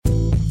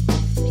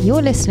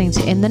You're listening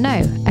to In the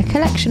Know, a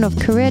collection of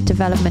career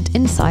development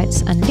insights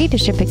and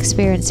leadership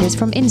experiences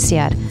from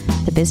INSEAD,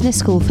 the business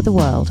school for the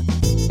world.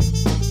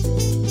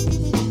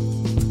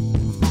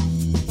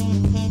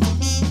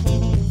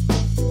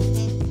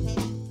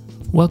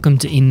 Welcome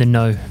to In the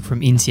Know from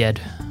INSEAD.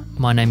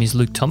 My name is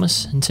Luke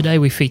Thomas, and today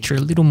we feature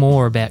a little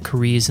more about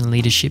careers and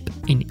leadership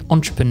in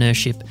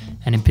entrepreneurship,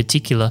 and in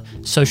particular,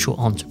 social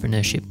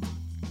entrepreneurship.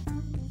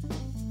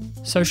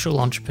 Social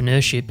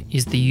entrepreneurship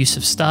is the use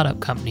of startup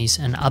companies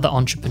and other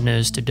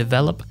entrepreneurs to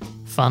develop,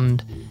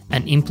 fund,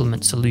 and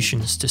implement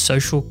solutions to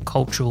social,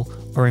 cultural,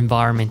 or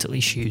environmental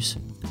issues,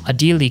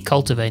 ideally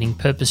cultivating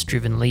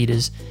purpose-driven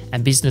leaders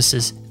and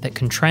businesses that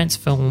can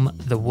transform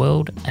the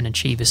world and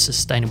achieve a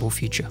sustainable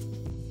future.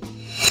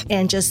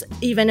 And just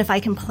even if I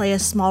can play a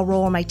small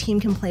role, or my team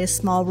can play a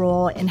small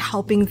role in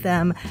helping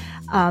them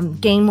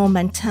gain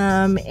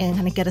momentum and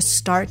kind of get a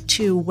start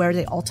to where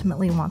they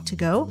ultimately want to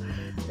go,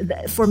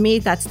 for me,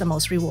 that's the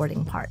most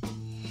rewarding part.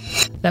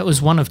 That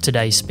was one of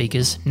today's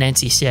speakers,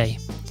 Nancy Hsieh,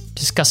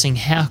 discussing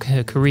how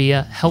her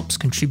career helps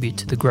contribute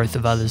to the growth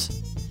of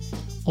others.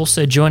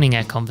 Also joining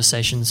our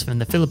conversations from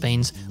the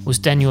Philippines was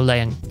Daniel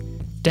Leung.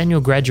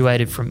 Daniel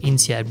graduated from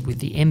INSEAD with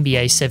the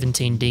MBA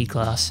 17D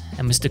class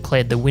and was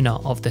declared the winner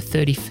of the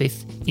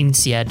 35th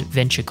INSEAD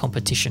Venture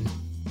Competition.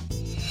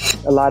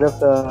 A lot of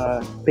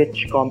the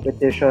pitch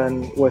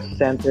competition was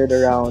centered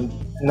around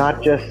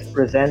not just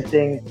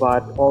presenting,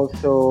 but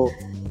also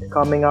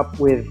coming up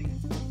with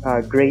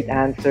great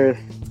answers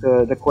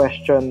to the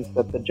questions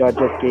that the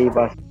judges gave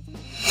us.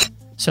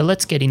 So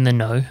let's get in the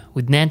know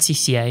with Nancy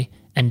Hsieh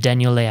and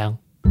Daniel Leung.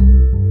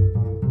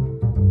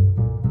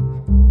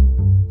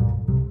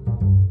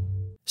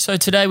 So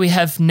today we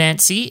have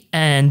Nancy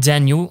and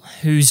Daniel,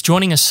 who's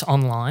joining us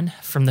online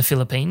from the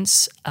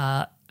Philippines.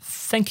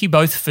 Thank you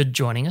both for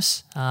joining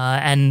us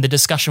and the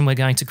discussion we're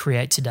going to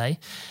create today.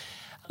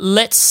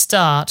 Let's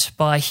start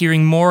by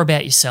hearing more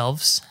about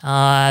yourselves,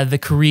 the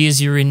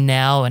careers you're in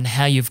now and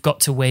how you've got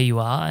to where you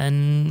are.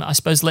 And I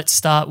suppose let's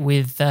start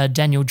with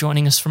Daniel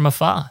joining us from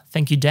afar.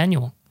 Thank you,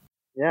 Daniel.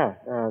 Yeah,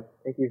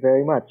 thank you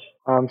very much.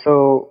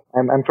 So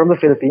I'm from the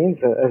Philippines,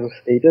 as was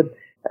stated.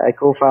 I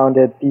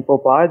co-founded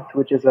PeoplePods,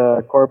 which is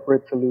a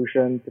corporate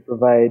solution to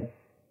provide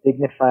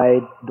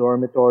dignified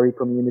dormitory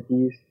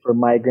communities for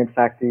migrant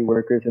factory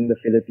workers in the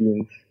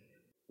Philippines.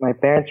 My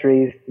parents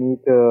raised me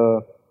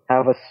to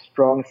have a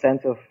strong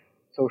sense of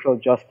social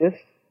justice,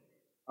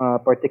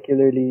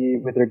 particularly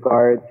with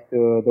regards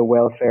to the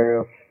welfare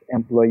of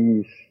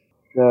employees.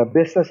 The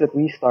business that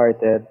we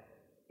started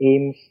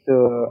aims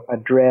to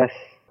address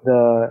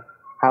the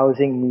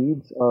housing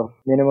needs of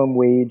minimum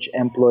wage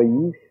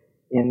employees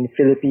in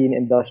Philippine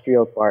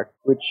Industrial Park,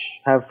 which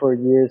have for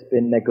years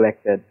been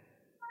neglected.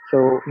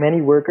 So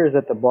many workers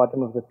at the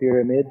bottom of the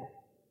pyramid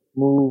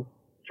move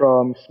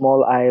from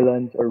small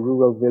islands or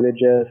rural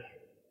villages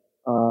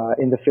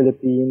in the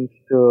Philippines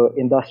to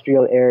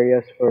industrial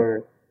areas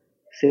for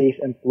safe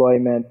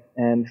employment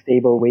and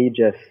stable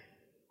wages.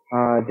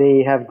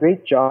 They have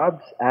great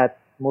jobs at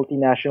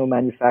multinational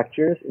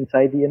manufacturers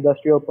inside the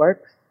industrial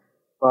parks,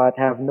 but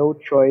have no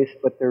choice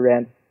but to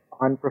rent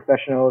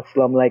unprofessional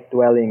slum-like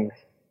dwellings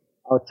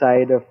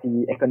outside of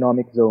the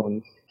economic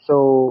zones.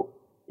 So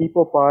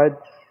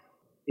PeoplePods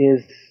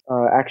is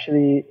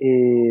actually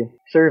a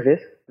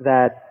service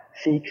that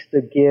seeks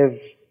to give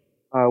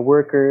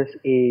workers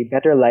a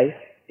better life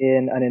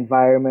in an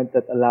environment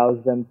that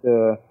allows them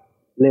to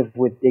live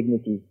with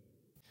dignity.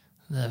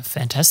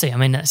 Fantastic. I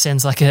mean, that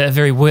sounds like a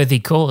very worthy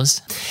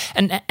cause.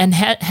 And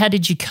how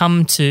did you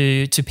come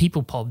to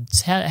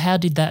PeoplePods? How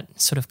did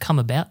that sort of come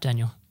about,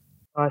 Daniel?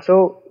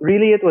 So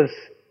really it was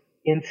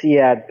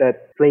INSEAD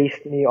that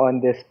placed me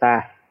on this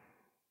path.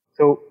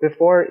 So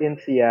before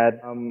INSEAD,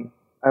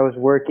 I was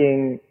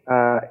working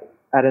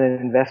at an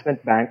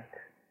investment bank,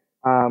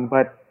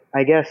 but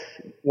I guess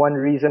one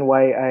reason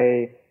why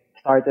I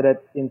started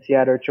at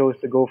INSEAD or chose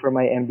to go for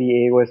my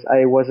MBA was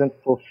I wasn't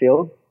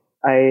fulfilled.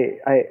 I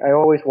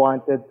always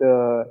wanted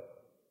to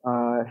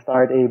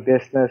start a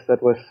business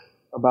that was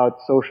about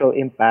social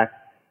impact.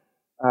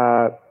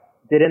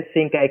 Didn't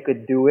think I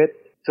could do it.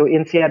 So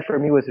INSEAD for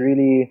me was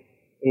really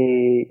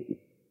a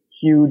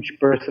huge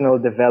personal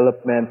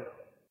development.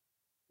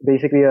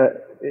 Basically,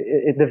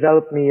 it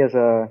developed me as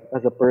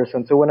a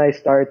person. So when I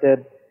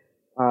started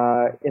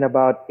in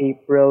about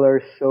April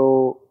or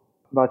so,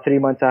 about 3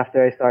 months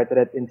after I started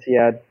at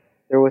INSEAD,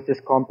 there was this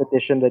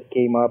competition that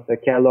came up, the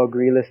Kellogg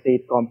Real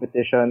Estate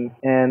Competition,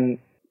 and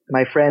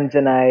my friends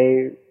and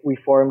I, we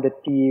formed a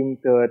team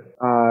to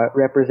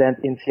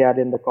represent INSEAD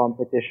in the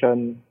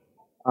competition.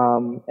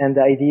 And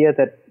the idea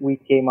that we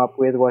came up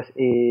with was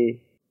a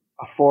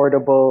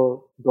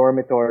affordable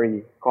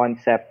dormitory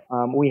concept.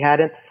 We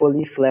hadn't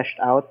fully fleshed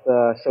out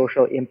the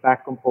social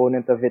impact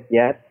component of it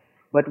yet,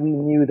 but we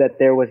knew that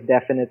there was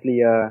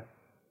definitely a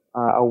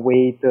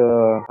way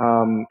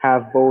to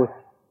have both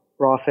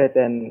profit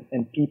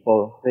and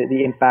people,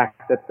 the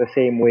impact at the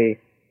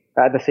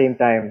same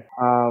time.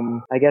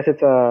 I guess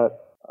it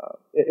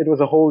was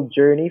a whole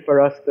journey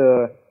for us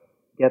to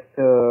get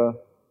to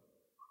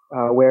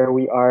where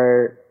we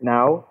are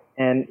now.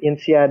 And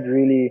INSEAD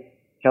really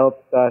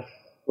helped us,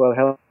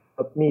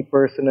 helped me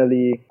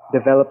personally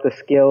develop the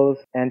skills,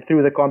 and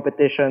through the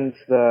competitions,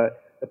 the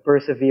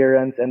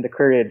perseverance and the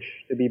courage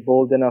to be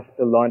bold enough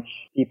to launch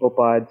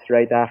PeoplePods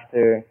right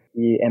after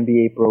the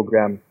MBA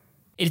program.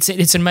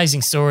 It's an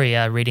amazing story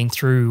reading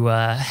through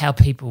how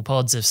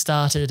PeoplePods have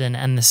started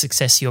and the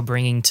success you're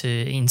bringing to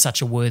in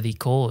such a worthy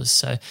cause.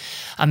 So,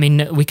 I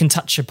mean, we can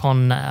touch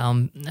upon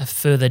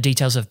further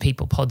details of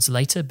PeoplePods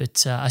later,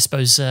 but I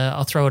suppose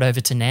I'll throw it over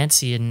to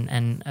Nancy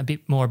and a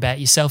bit more about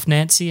yourself,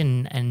 Nancy,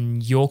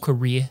 and your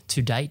career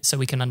to date, so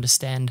we can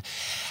understand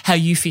how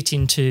you fit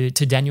into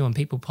Daniel and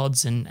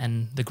PeoplePods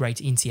and the great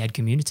INSEAD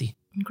community.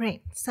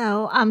 Great.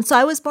 So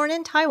I was born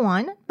in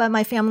Taiwan, but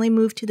my family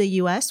moved to the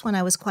U.S. when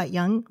I was quite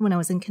young, when I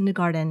was in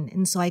kindergarten.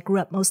 And so I grew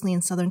up mostly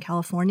in Southern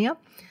California.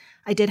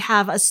 I did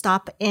have a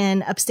stop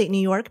in upstate New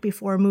York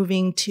before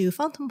moving to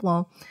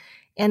Fontainebleau.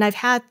 And I've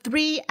had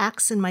 3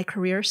 acts in my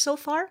career so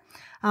far.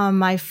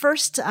 My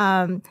first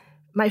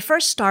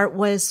start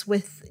was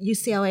with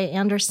UCLA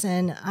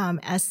Anderson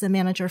as the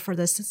manager for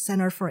the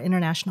Center for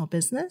International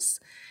Business.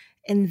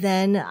 And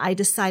then I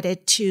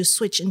decided to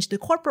switch into the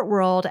corporate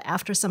world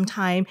after some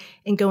time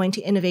and go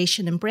into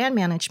innovation and brand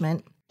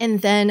management.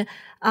 And then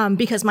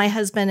because my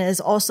husband is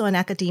also in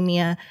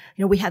academia,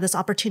 we had this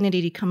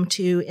opportunity to come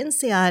to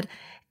INSEAD.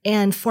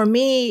 And for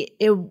me,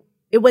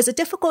 it was a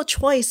difficult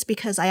choice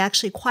because I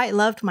actually quite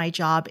loved my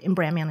job in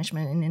brand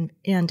management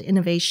and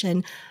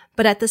innovation.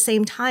 But at the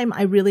same time,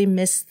 I really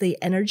missed the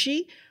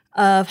energy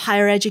of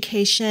higher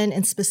education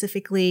and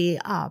specifically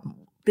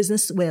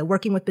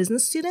working with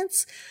business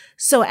students.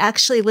 So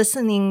actually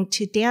listening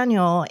to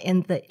Daniel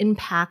and the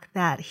impact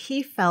that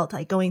he felt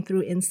like going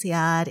through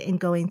INSEAD and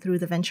going through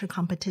the venture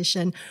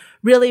competition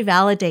really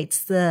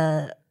validates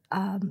the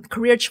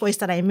career choice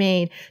that I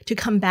made to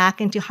come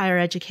back into higher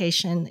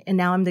education. And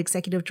now I'm the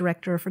executive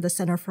director for the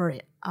Center for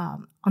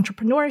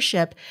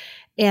Entrepreneurship.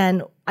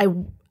 And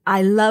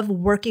I love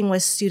working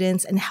with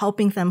students and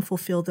helping them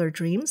fulfill their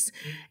dreams.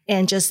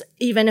 And just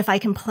even if I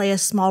can play a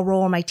small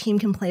role, or my team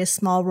can play a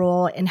small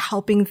role in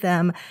helping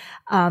them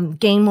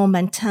gain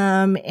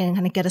momentum and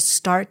kind of get a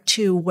start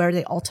to where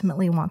they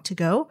ultimately want to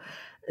go,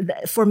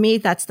 for me,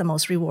 that's the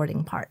most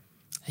rewarding part.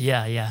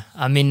 Yeah.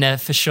 I mean,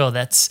 for sure,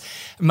 it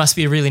must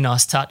be a really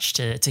nice touch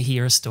to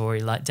hear a story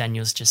like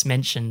Daniel's just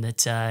mentioned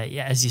that,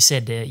 as you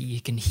said, you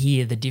can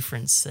hear the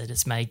difference that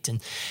it's made. And,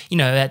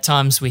 at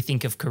times we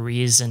think of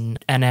careers and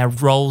our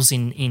roles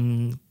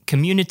in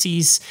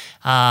communities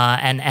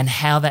and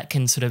how that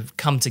can sort of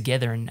come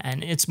together.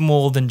 And it's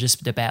more than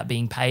just about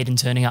being paid and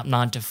turning up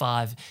 9 to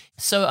 5.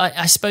 So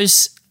I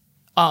suppose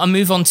I'll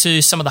move on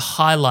to some of the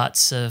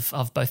highlights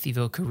of both of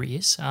your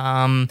careers.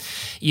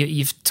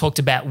 You've talked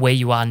about where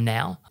you are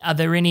now. Are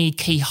there any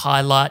key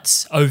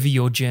highlights over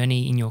your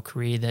journey in your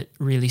career that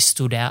really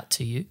stood out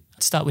to you?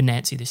 Let's start with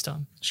Nancy this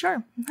time.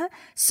 Sure.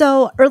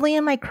 So early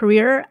in my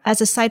career,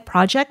 as a side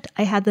project,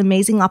 I had the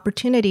amazing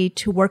opportunity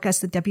to work as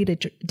the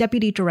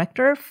deputy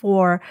director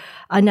for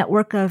a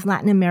network of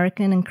Latin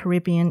American and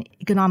Caribbean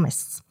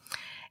economists.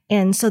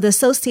 And so the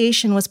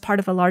association was part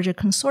of a larger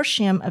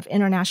consortium of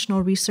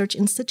international research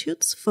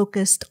institutes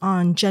focused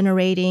on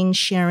generating,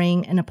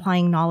 sharing, and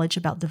applying knowledge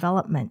about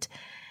development.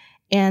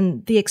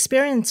 And the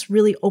experience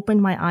really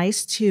opened my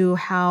eyes to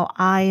how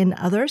I and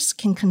others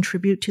can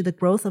contribute to the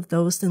growth of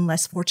those in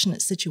less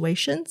fortunate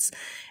situations.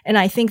 And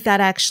I think that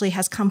actually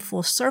has come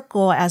full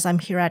circle as I'm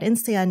here at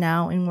INSEAD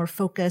now and we're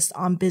focused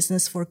on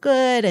business for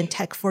good and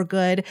tech for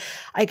good.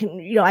 I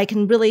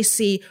can really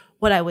see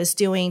what I was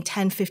doing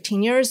 10,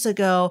 15 years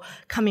ago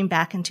coming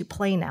back into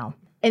play now.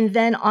 And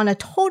then on a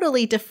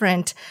totally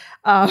different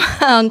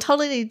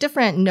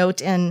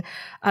note in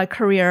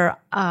career,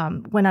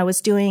 when I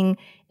was doing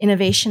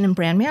innovation and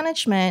brand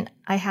management,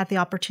 I had the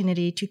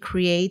opportunity to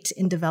create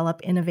and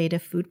develop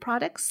innovative food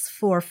products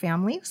for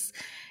families.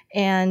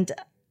 And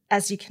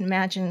as you can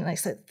imagine, like I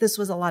said, this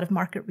was a lot of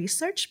market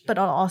research, but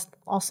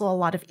also a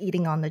lot of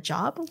eating on the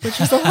job, which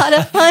was a lot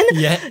of fun.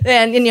 Yeah.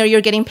 And,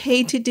 you're getting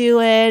paid to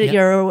do it. Yep.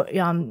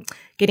 You're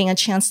getting a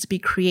chance to be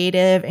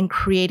creative and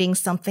creating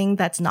something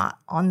that's not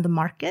on the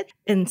market.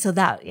 And so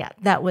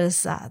that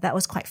was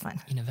quite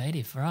fun.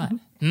 Innovative, right.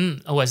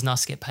 Always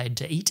nice to get paid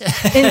to eat.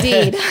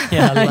 Indeed.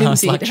 Yeah, a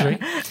nice Indeed. luxury.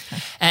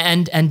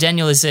 And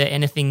Daniel, is there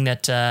anything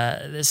that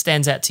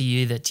stands out to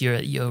you that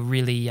you're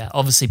really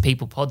obviously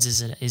PeoplePods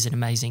is an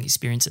amazing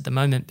experience at the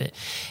moment, but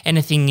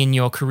anything in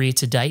your career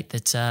to date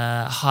that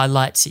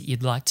highlights that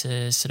you'd like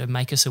to sort of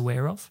make us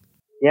aware of?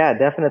 Yeah,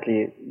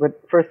 definitely. But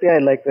firstly,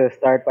 I'd like to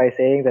start by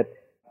saying that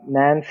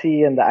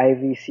Nancy and the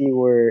IVC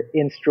were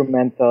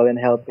instrumental in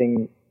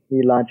helping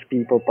me launch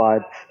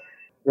PeoplePods.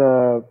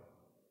 The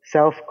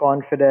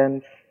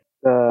self-confidence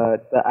the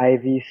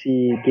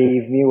IVC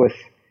gave me was,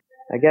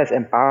 I guess,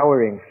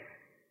 empowering.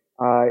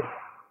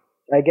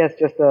 I guess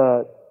just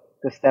to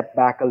step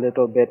back a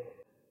little bit,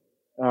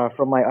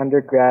 from my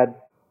undergrad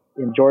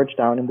in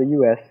Georgetown in the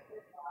U.S.,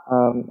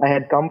 I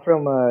had come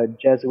from a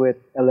Jesuit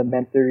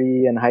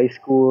elementary and high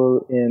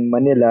school in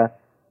Manila,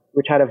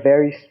 which had a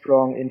very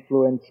strong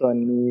influence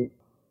on me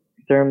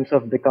in terms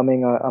of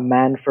becoming a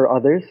man for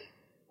others,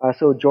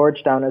 So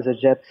Georgetown as a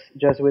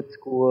Jesuit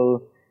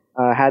school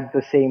had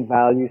the same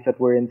values that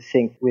were in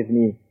sync with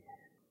me.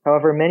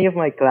 However, many of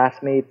my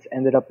classmates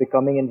ended up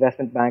becoming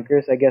investment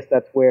bankers. I guess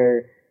that's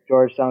where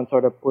Georgetown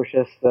sort of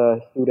pushes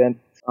the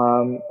students.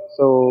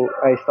 So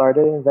I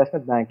started in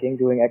investment banking,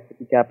 doing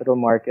equity capital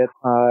markets,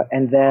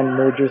 and then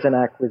mergers and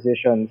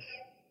acquisitions.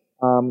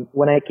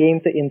 When I came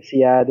to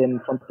INSEAD in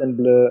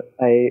Fontainebleau,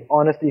 I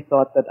honestly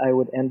thought that I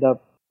would end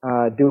up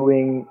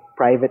doing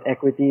private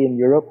equity in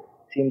Europe.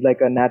 Seemed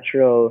like a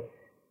natural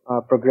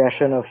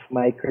progression of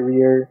my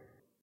career.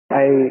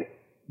 I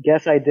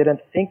guess I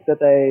didn't think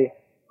that I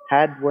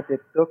had what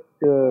it took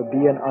to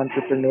be an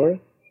entrepreneur.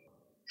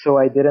 So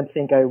I didn't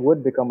think I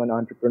would become an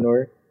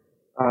entrepreneur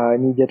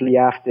immediately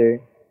after.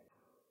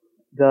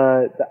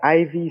 The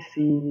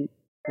IVC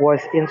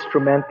was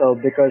instrumental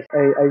because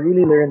I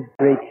really learned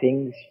great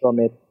things from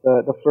it.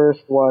 The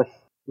first was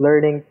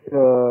learning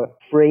to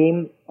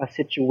frame a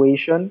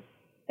situation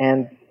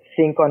and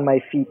think on my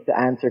feet to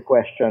answer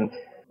questions.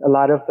 A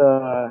lot of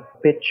the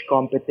pitch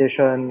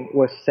competition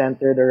was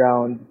centered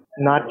around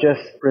not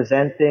just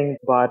presenting,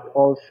 but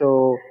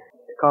also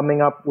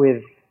coming up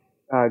with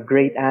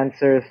great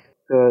answers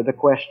to the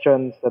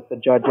questions that the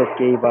judges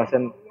gave us.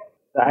 And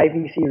the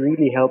IVC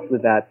really helped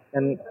with that.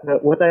 And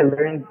what I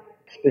learned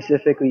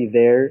specifically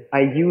there,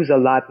 I use a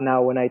lot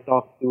now when I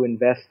talk to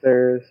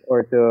investors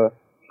or to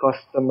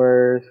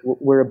customers.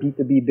 We're a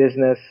B2B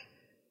business.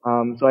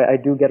 So I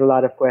do get a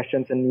lot of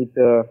questions and need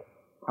to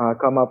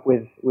come up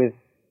with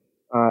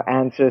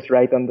answers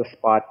right on the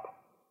spot.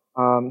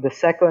 The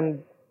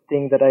second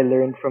thing that I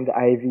learned from the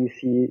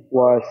IVC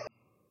was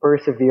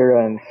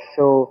perseverance.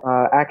 So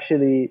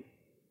actually,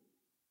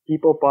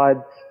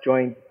 PeoplePods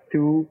joined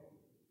 2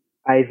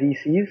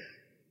 IVCs,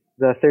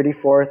 the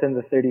 34th and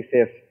the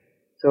 35th.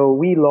 So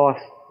we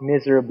lost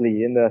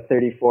miserably in the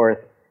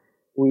 34th.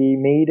 We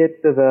made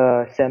it to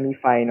the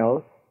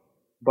semifinals,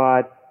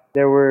 but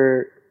there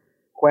were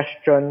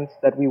questions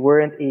that we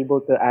weren't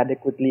able to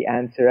adequately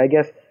answer. I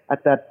guess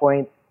at that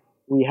point,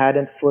 we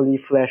hadn't fully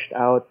fleshed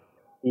out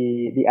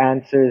the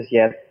answers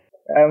yet.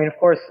 I mean, of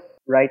course,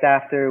 right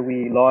after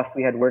we lost,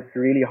 we had worked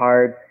really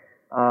hard.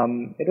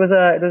 It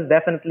was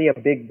definitely a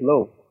big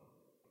blow.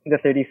 The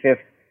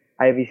 35th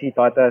IVC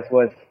taught us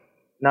was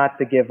not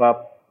to give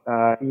up,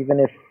 even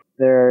if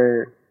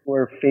there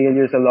were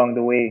failures along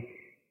the way.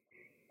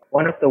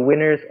 One of the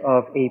winners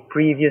of a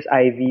previous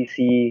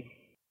IVC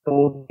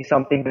told me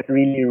something that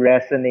really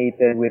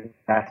resonated with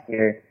last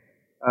year.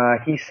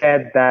 He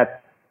said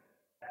that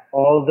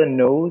all the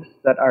no's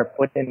that are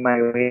put in my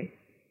way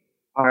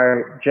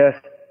are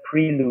just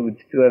preludes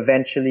to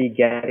eventually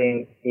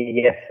getting a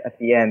yes at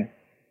the end.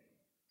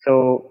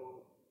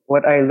 So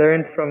what I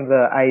learned from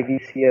the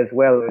IVC as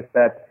well is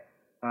that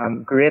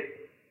grit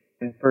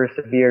and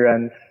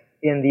perseverance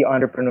in the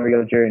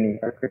entrepreneurial journey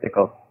are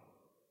critical.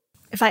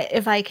 If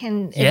I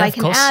can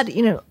course. add,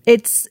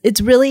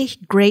 it's really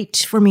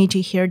great for me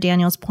to hear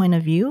Daniel's point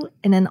of view.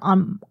 And then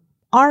on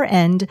our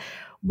end,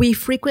 we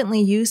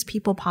frequently use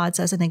PeoplePods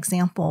as an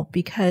example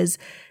because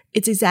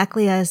it's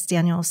exactly as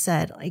Daniel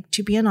said, like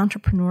to be an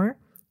entrepreneur,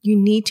 you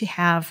need to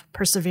have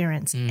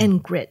perseverance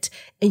and grit,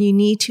 and you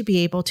need to be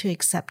able to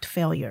accept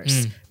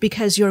failures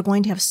because you're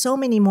going to have so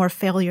many more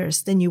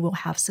failures than you will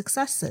have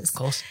successes. Of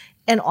course.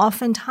 And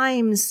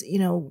oftentimes,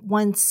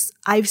 once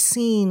I've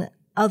seen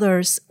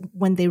others,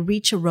 when they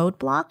reach a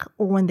roadblock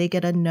or when they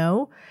get a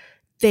no,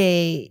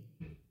 they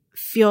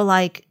feel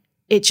like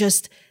it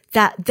just,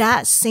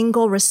 that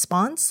single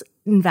response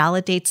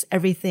invalidates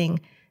everything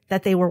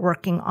that they were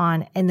working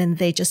on. And then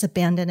they just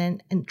abandon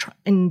it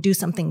and do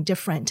something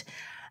different.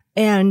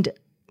 And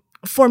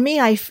for me,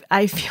 I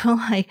feel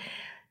like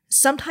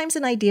sometimes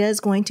an idea is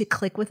going to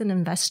click with an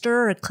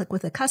investor or click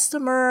with a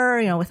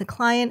customer, with a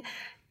client,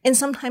 and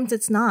sometimes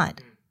it's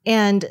not.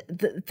 And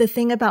the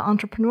thing about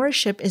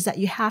entrepreneurship is that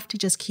you have to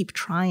just keep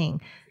trying,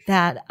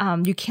 that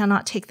you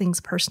cannot take things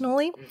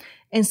personally.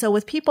 And so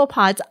with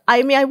PeoplePods,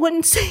 I mean, I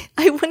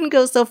wouldn't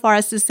go so far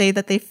as to say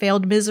that they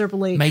failed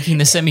miserably. Making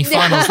the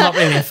semifinals not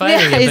really a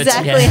failure. Yeah,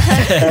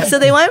 exactly. So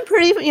they went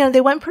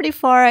pretty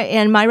far.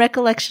 And my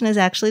recollection is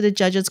actually the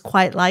judges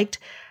quite liked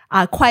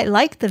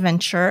the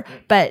venture.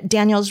 But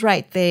Daniel's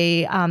right.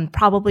 They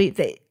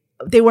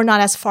they were not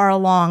as far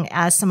along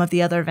as some of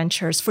the other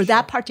ventures for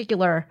that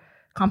particular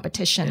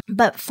competition.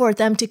 But for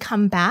them to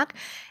come back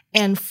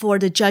and for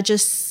the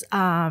judges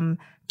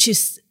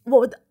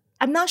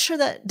I'm not sure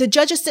that the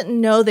judges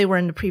didn't know they were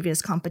in the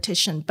previous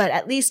competition, but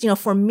at least,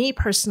 for me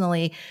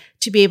personally,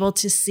 to be able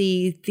to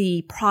see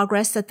the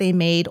progress that they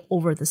made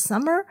over the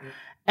summer,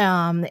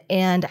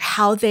 and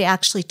how they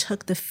actually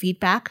took the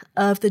feedback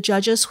of the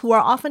judges who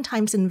are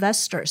oftentimes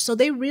investors. So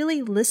they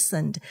really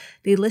listened.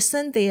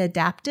 They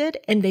adapted,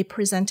 and they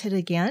presented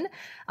again,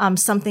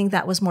 something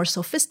that was more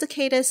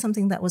sophisticated,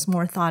 something that was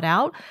more thought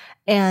out.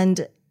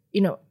 And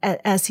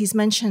as he's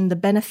mentioned, the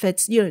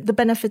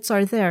benefits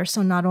are there.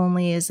 So not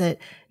only is it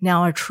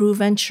now a true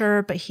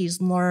venture, but he's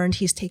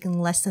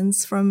taken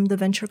lessons from the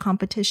venture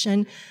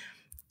competition.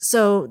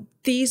 So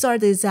this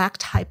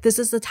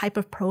is the type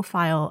of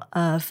profile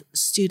of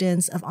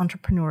students, of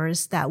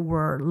entrepreneurs that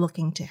we're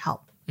looking to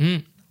help.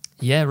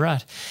 Yeah,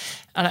 right.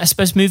 And I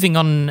suppose moving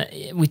on,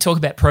 we talk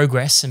about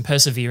progress and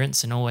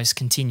perseverance and always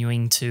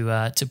continuing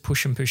to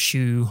push and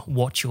pursue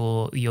what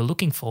you're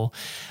looking for.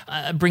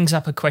 It brings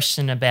up a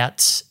question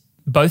about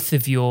both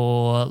of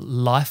your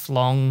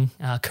lifelong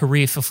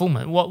career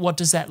fulfillment. What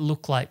does that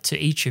look like to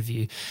each of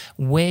you?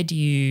 Where do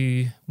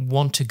you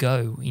want to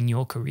go in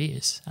your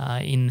careers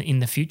in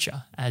the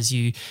future as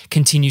you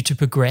continue to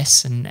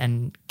progress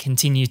and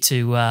continue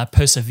to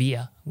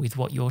persevere with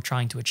what you're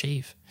trying to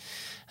achieve?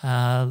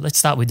 Let's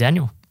start with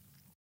Daniel.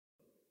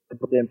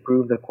 To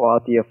improve the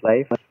quality of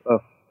life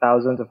of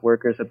thousands of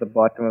workers at the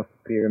bottom of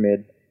the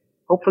pyramid,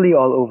 hopefully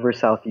all over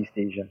Southeast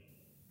Asia.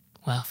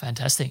 Wow,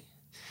 fantastic.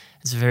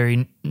 It's a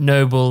very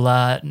noble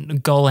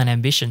goal and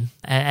ambition.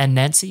 And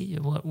Nancy,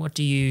 what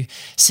do you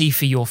see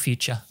for your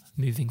future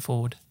moving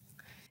forward?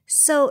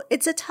 So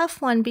it's a tough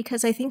one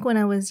because I think when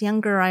I was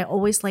younger, I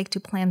always liked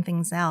to plan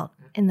things out.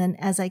 And then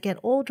as I get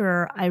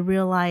older, I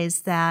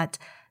realize that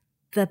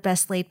the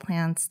best laid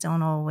plans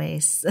don't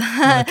always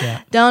work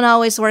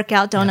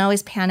out, don't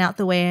always pan out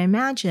the way I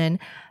imagine.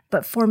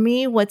 But for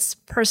me, what's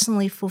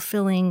personally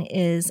fulfilling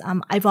is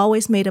I've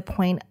always made a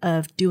point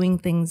of doing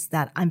things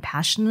that I'm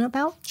passionate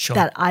about,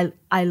 that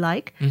I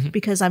like,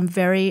 because I'm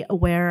very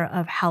aware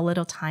of how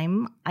little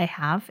time I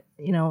have,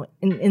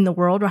 in the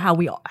world, or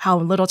how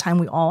little time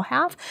we all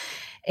have.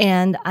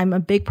 And I'm a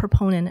big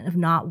proponent of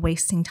not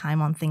wasting time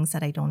on things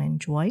that I don't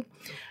enjoy.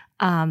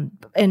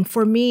 And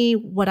for me,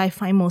 what I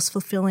find most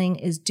fulfilling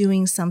is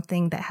doing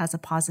something that has a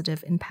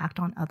positive impact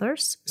on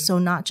others. So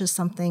not just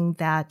something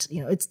that,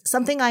 it's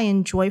something I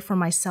enjoy for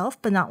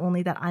myself, but not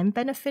only that I'm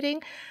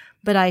benefiting,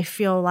 but I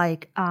feel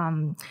like,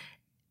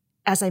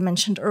 as I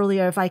mentioned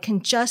earlier, if I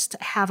can just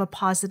have a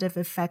positive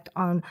effect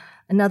on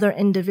another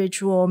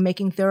individual,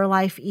 making their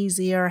life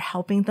easier,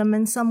 helping them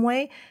in some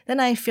way, then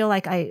I feel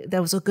like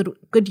that was a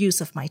good use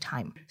of my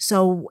time.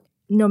 So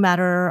no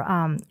matter,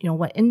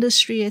 what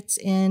industry it's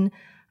in,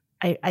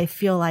 I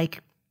feel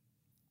like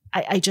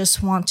I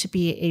just want to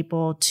be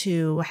able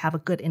to have a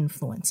good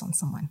influence on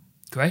someone.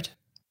 Great.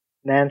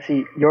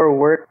 Nancy, your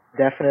work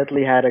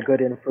definitely had a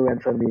good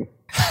influence on me.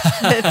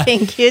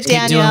 Thank you,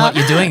 Daniel. Keep doing what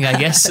you're doing, I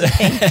guess.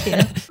 Thank you.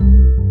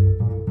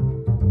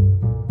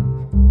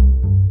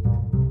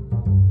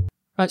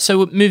 Right,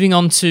 so moving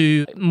on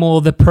to more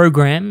the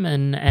program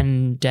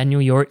and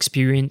Daniel, your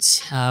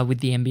experience with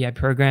the MBA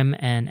program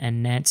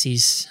and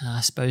Nancy's, I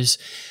suppose,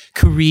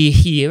 career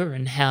here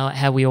and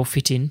how we all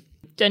fit in.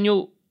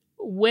 Daniel,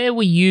 where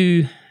were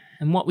you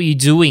and what were you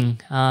doing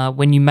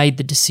when you made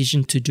the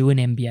decision to do an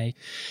MBA?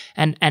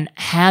 And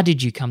how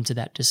did you come to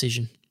that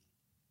decision?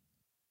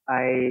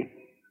 I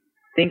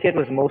think it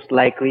was most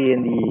likely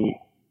in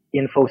the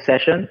info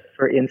session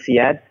for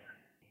INSEAD,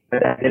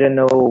 but I didn't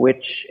know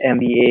which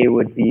MBA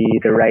would be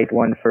the right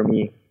one for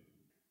me.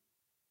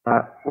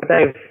 What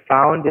I've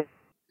found is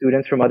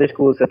students from other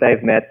schools that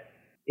I've met,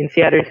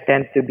 INSEADers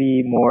tend to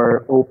be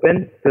more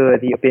open to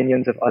the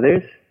opinions of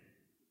others.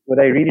 What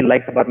I really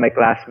liked about my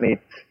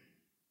classmates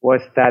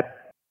was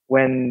that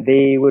when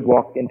they would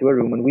walk into a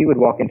room, when we would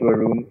walk into a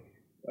room,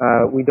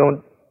 we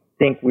don't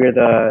think we're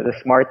the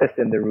smartest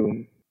in the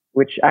room,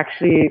 which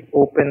actually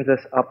opens us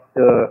up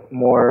to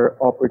more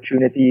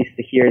opportunities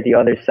to hear the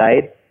other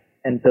side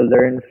and to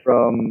learn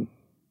from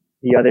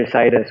the other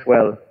side as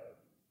well.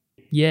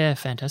 Yeah,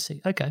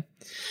 fantastic. Okay.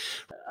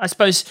 I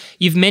suppose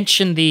you've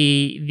mentioned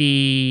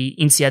the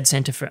INSEAD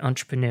Centre for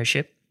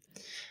Entrepreneurship.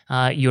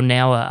 You're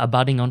now a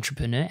budding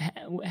entrepreneur.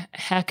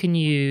 How can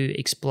you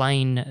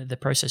explain the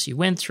process you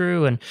went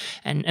through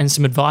and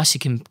some advice you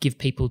can give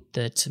people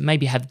that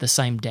maybe have the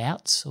same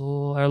doubts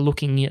or are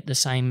looking at the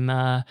same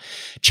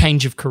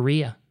change of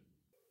career?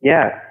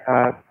 Yeah.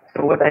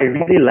 So what I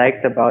really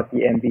liked about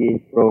the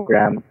MBA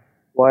program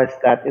was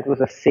that it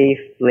was a safe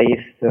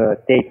place to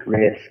take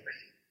risks.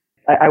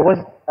 I was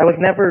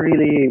never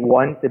really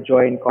one to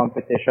join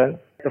competition.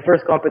 The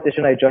first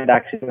competition I joined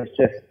actually was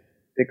just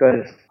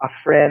because a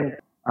friend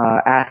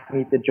asked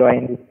me to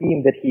join the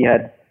team that he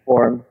had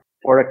formed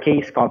for a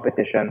case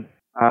competition.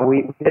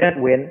 We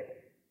didn't win,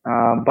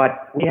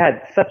 but we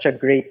had such a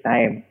great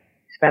time.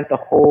 Spent the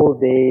whole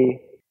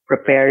day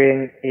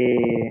preparing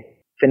a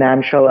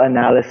financial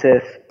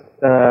analysis,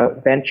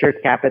 venture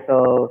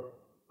capital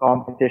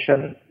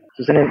competition.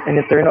 It was an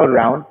internal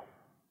round.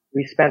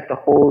 We spent the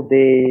whole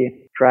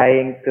day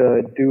trying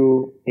to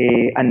do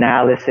a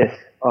analysis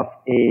of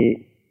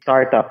a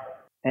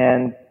startup,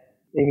 and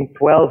in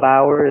 12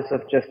 hours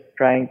of just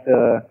trying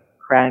to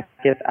crank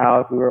it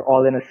out. We were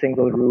all in a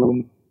single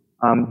room.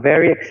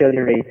 Very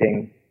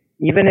exhilarating.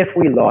 Even if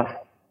we lost,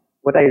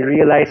 what I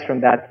realized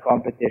from that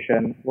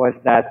competition was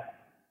that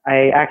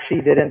I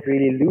actually didn't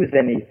really lose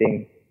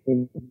anything.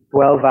 In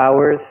 12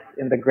 hours,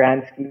 in the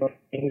grand scheme of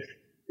things,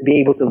 to be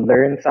able to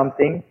learn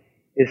something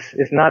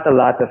is not a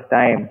lot of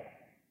time.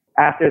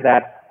 After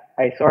that,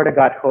 I sort of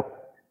got hooked.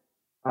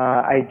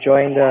 I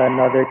joined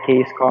another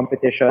case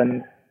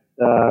competition,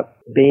 the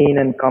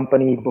Bain &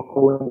 Company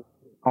Bocconi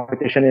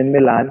competition in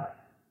Milan.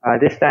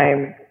 This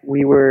time,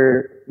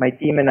 my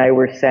team and I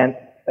were sent,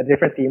 a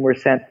different team were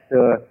sent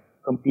to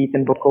compete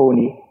in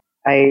Bocconi.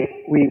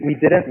 We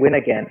didn't win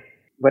again,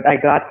 but I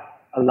got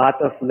a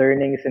lot of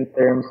learnings in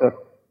terms of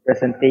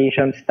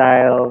presentation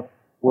style,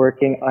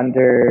 working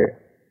under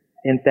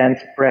intense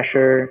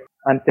pressure,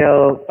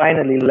 until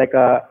finally, like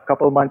a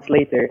couple months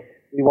later,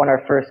 we won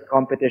our first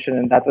competition,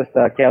 and that was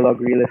the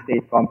Kellogg Real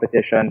Estate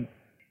Competition.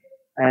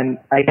 And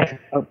I guess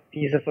a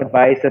piece of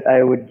advice that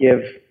I would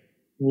give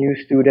new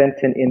students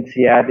in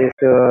INSEAD is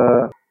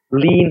to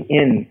lean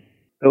in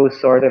those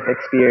sort of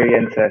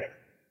experiences.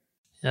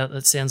 Yeah,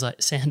 that sounds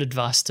like sound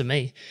advice to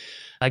me.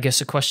 I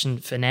guess a question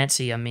for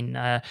Nancy. I mean,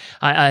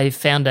 I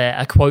found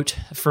a quote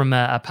from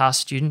a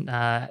past student,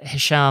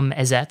 Hisham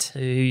Azat,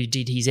 who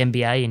did his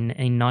MBA in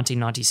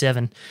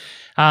 1997.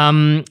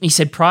 He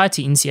said, prior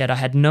to INSEAD, I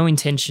had no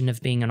intention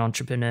of being an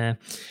entrepreneur.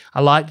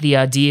 I liked the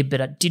idea, but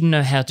I didn't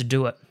know how to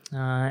do it.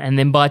 And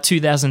then by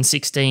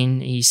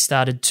 2016, he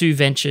started 2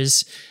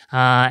 ventures,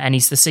 and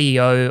he's the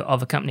CEO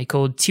of a company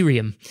called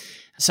Tyrium.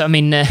 So, I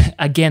mean,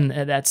 again,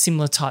 that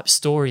similar type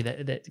story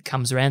that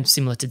comes around,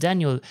 similar to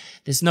Daniel,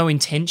 there's no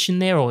intention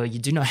there, or you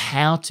do know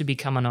how to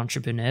become an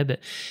entrepreneur.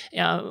 But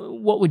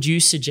what would you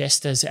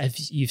suggest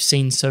as you've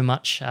seen so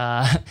much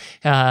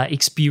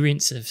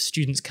experience of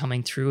students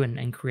coming through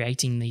and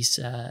creating these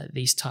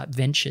type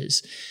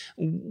ventures?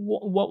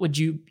 What would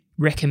you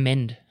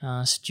recommend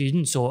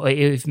students or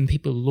even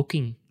people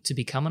looking to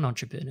become an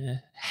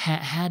entrepreneur?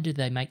 How do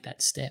they make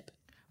that step?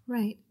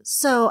 Right.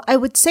 So I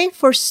would say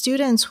for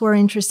students who are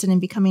interested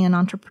in becoming an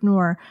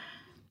entrepreneur,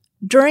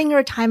 during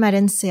your time at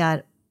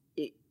INSEAD,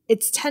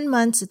 it's 10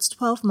 months, it's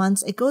 12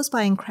 months, it goes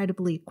by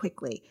incredibly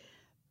quickly.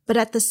 But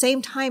at the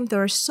same time,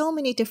 there are so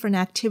many different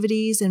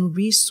activities and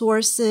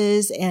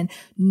resources and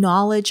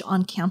knowledge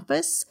on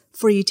campus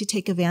for you to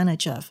take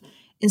advantage of.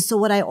 And so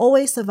what I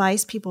always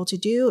advise people to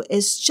do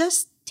is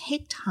just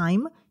take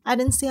time at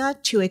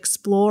INSEAD to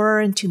explore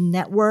and to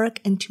network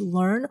and to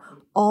learn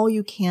all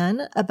you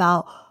can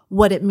about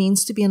what it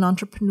means to be an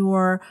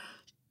entrepreneur.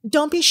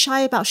 Don't be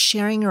shy about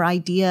sharing your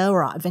idea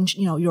or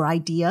your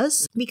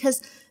ideas, because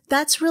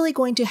that's really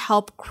going to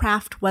help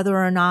craft whether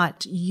or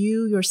not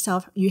you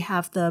yourself, you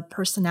have the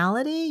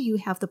personality, you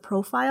have the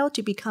profile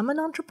to become an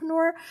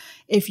entrepreneur,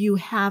 if you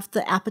have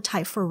the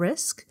appetite for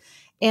risk.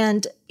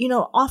 And,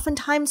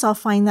 oftentimes I'll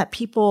find that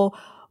people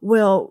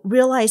will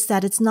realize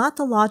that it's not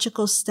the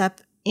logical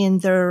step in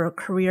their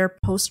career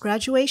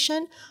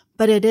post-graduation,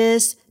 but it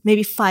is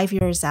maybe 5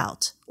 years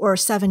out or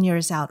 7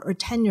 years out or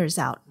 10 years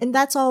out. And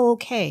that's all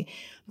okay.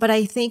 But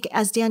I think,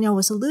 as Daniel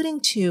was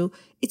alluding to,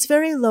 it's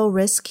very low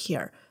risk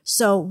here.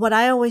 So what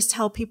I always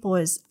tell people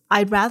is,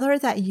 I'd rather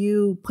that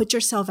you put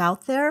yourself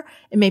out there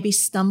and maybe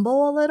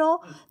stumble a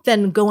little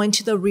than go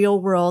into the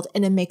real world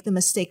and then make the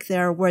mistake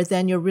there where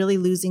then you're really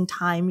losing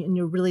time and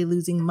you're really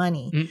losing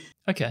money.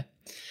 Okay.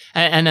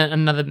 And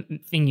another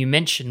thing you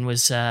mentioned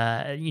was,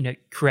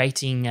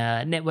 creating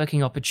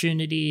networking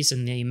opportunities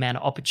and the amount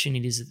of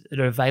opportunities that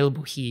are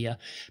available here,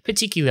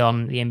 particularly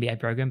on the MBA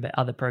program, but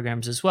other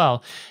programs as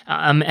well.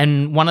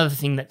 And one other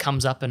thing that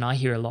comes up, and I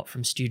hear a lot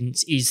from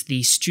students, is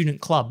the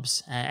student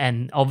clubs.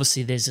 And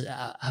obviously there's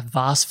a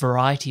vast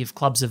variety of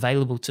clubs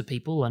available to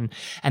people and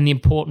the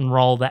important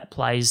role that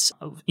plays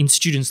in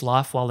students'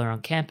 life while they're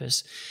on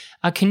campus.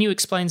 Can you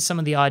explain some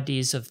of the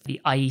ideas of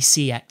the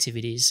IEC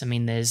activities? I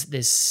mean,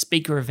 there's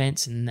speaker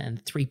events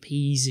and 3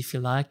 Ps, if you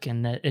like,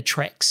 and the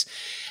Treks.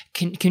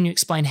 Can you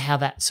explain how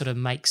that sort of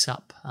makes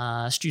up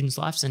students'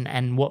 lives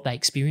and what they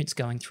experience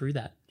going through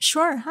that?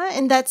 Sure.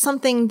 And that's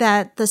something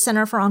that the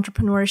Center for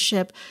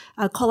Entrepreneurship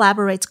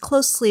collaborates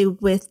closely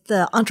with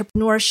the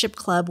Entrepreneurship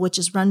Club, which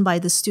is run by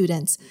the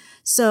students.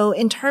 So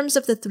in terms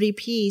of the 3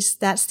 Ps,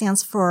 that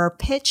stands for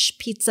pitch,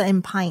 pizza,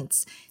 and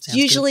pints. Sounds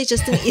usually good.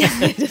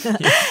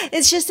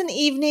 It's just an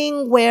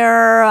evening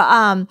where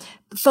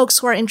folks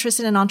who are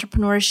interested in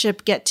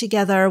entrepreneurship get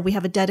together. We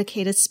have a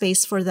dedicated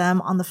space for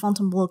them on the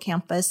Fontainebleau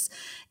campus.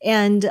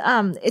 And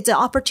it's an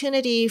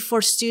opportunity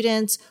for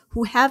students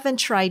who have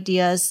venture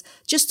ideas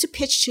just to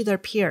pitch to their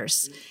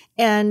peers.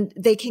 And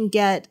they can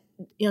get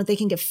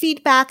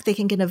feedback, they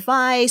can get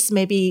advice,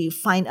 maybe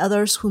find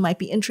others who might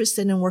be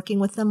interested in working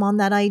with them on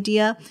that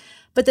idea.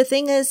 But the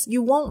thing is,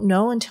 you won't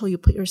know until you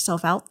put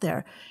yourself out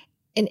there.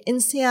 And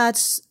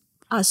INSEAD's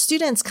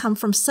students come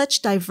from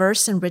such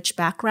diverse and rich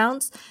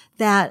backgrounds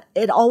that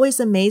it always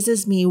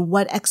amazes me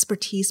what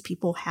expertise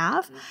people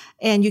have.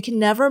 And you can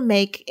never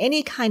make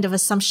any kind of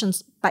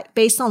assumptions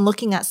based on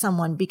looking at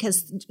someone,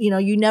 because,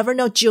 you never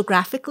know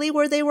geographically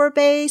where they were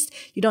based.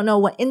 You don't know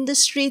what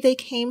industry they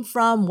came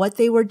from, what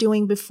they were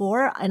doing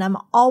before. And I'm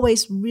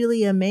always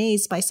really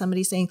amazed by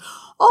somebody saying,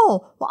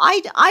 oh, well,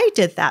 I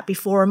did that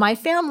before. My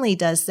family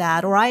does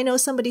that, or I know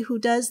somebody who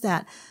does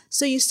that.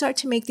 So you start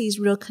to make these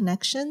real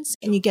connections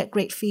and you get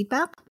great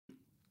feedback.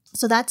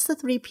 So that's the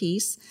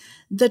 3Ps.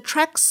 The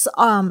treks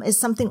is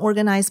something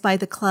organized by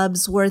the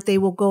clubs where they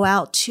will go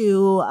out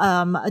to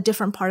a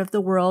different part of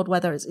the world,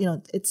 whether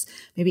it's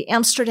maybe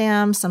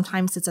Amsterdam,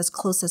 sometimes it's as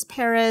close as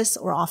Paris,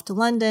 or off to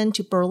London,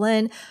 to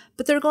Berlin.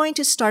 But they're going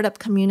to startup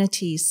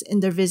communities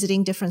and they're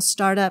visiting different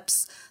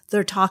startups.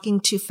 They're talking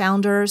to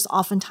founders.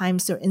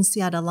 Oftentimes they're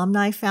INSEAD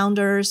alumni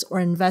founders or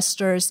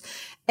investors.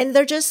 And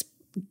they're just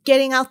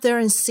getting out there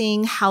and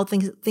seeing how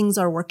things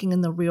are working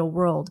in the real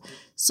world.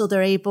 So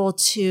they're able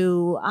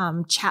to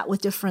chat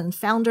with different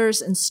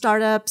founders and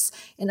startups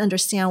and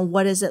understand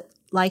what is it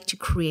like to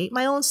create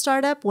my own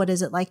startup? What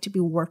is it like to be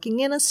working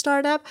in a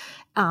startup?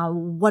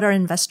 What are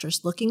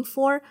investors looking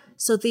for?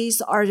 So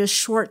these are just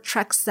short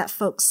treks that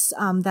folks,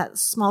 that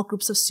small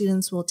groups of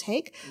students will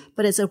take,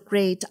 but it's a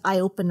great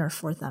eye-opener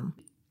for them.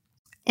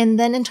 And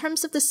then in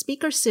terms of the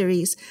speaker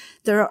series,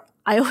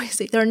 I always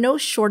say there are no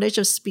shortage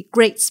of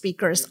great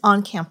speakers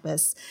on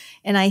campus.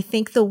 And I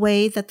think the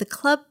way that the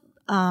club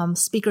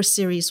speaker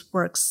series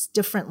works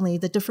differently,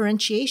 the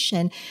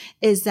differentiation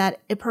is that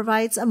it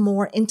provides a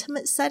more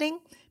intimate setting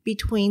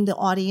between the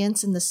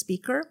audience and the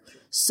speaker.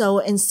 So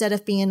instead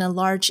of being in a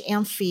large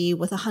amphi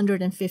with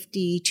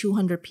 150,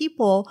 200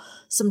 people,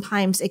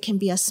 sometimes it can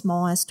be as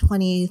small as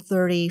 20,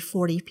 30,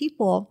 40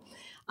 people.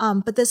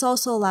 But this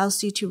also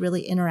allows you to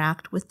really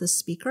interact with the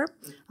speaker.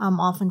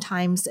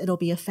 Oftentimes it'll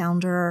be a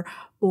founder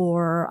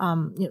or,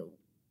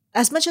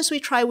 as much as we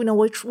try,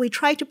 we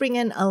try to bring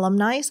in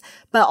alumni,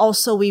 but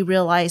also we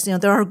realize,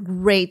 there are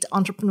great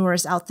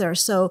entrepreneurs out there.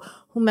 So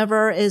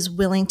whomever is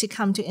willing to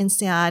come to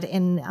INSEAD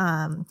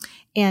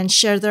and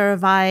share their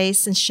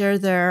advice and share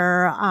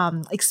their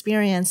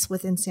experience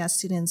with INSEAD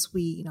students,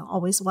 we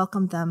always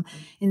welcome them.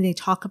 And they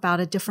talk about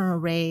a different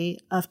array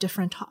of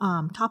different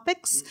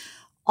topics,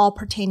 all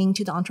pertaining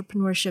to the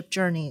entrepreneurship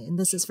journey. And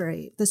this is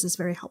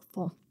very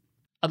helpful.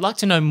 I'd like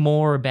to know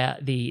more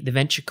about the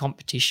venture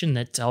competition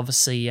that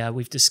obviously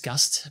we've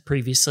discussed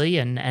previously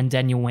and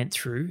Daniel went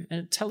through.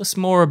 Tell us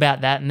more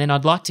about that, and then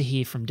I'd like to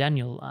hear from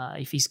Daniel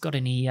if he's got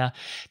any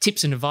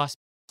tips and advice.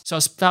 So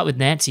I'll start with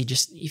Nancy,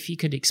 just if you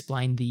could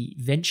explain the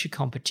venture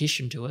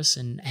competition to us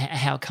and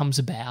how it comes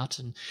about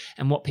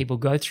and what people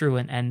go through,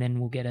 and then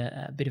we'll get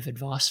a bit of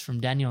advice from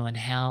Daniel and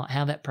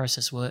how that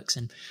process works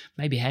and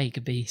maybe how you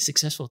could be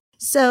successful.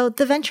 So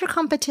the venture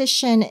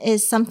competition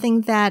is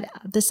something that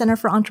the Center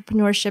for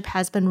Entrepreneurship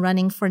has been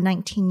running for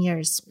 19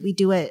 years. We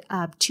do it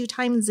 2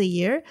 times a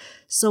year.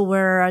 So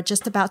we're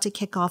just about to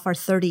kick off our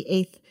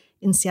 38th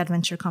INSEAD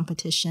Venture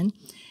Competition.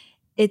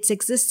 It's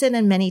existed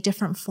in many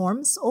different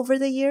forms over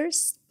the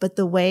years, but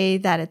the way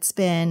that it's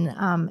been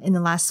in the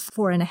last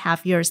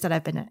 4.5 years that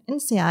I've been at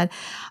INSEAD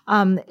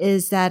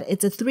is that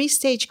it's a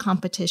 3-stage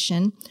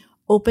competition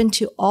open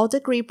to all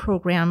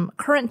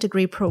current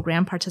degree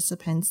program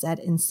participants at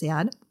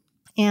INSEAD.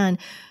 And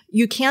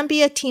you can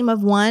be a team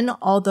of 1,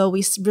 although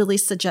we really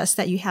suggest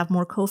that you have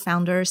more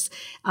co-founders,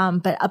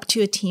 but up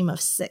to a team of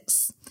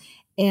 6.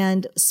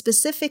 And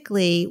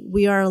specifically,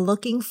 we are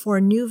looking for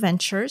new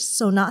ventures.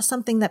 So not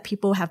something that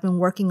people have been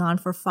working on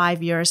for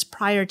 5 years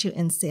prior to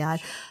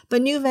INSEAD,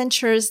 but new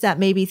ventures that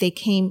maybe they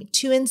came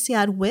to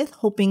INSEAD with,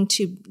 hoping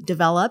to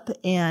develop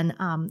and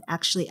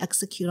actually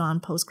execute on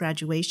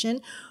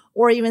post-graduation,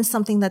 or even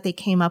something that they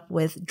came up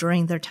with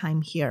during their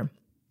time here.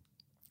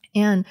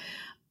 And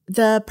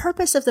the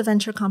purpose of the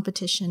venture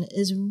competition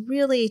is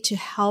really to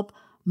help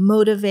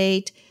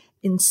motivate,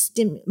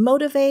 stimulate,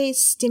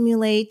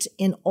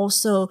 and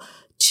also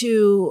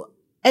to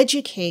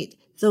educate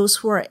those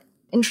who are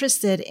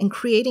interested in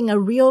creating a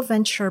real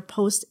venture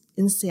post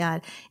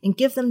INSEAD and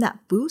give them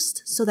that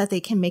boost so that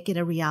they can make it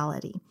a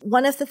reality.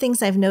 One of the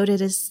things I've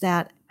noted is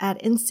that at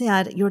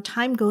INSEAD, your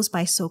time goes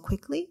by so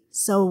quickly.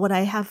 So what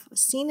I have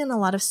seen in a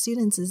lot of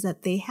students is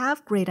that they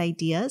have great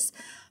ideas,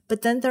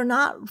 but then they're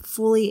not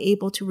fully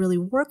able to really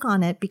work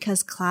on it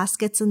because class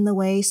gets in the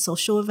way,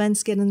 social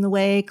events get in the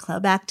way,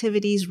 club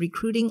activities,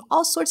 recruiting,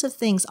 all sorts of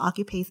things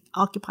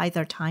occupy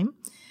their time.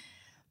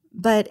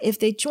 But if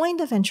they join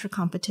the venture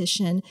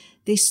competition,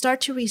 they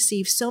start to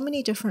receive so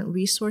many different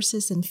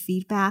resources and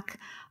feedback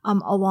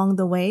along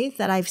the way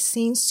that I've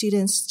seen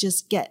students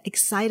just get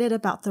excited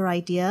about their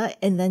idea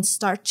and then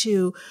start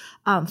to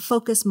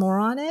focus more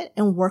on it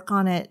and work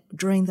on it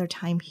during their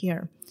time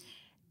here.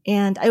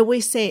 And I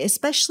always say,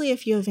 especially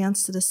if you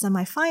advance to the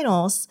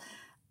semifinals,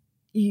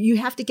 you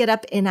have to get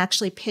up and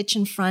actually pitch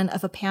in front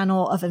of a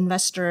panel of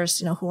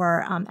investors, who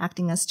are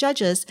acting as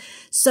judges.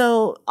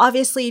 So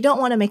obviously you don't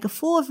want to make a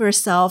fool of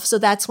yourself. So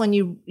that's when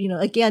you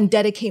again,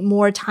 dedicate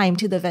more time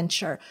to the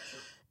venture.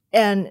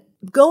 And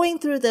going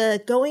through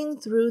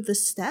the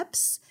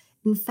steps,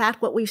 in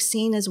fact, what we've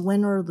seen is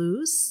win or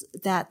lose,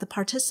 that the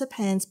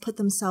participants put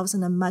themselves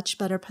in a much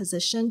better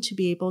position to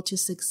be able to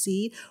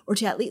succeed or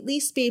to at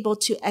least be able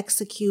to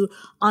execute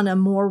on a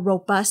more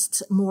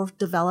robust, more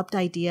developed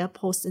idea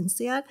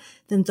post-INSEAD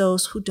than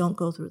those who don't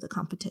go through the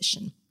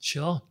competition.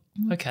 Sure.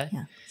 Okay.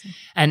 Yeah.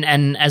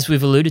 And as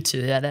we've alluded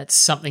to, that's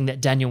something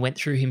that Daniel went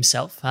through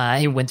himself.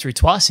 He went through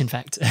twice, in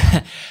fact.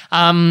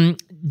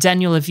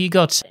 Daniel, have you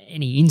got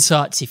any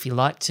insights, if you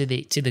like, to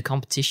the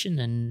competition,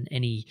 and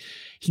any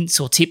hints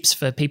or tips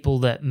for people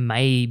that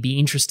may be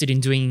interested in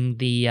doing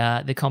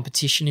the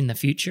competition in the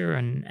future?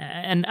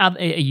 And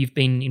you've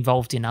been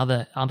involved in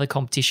other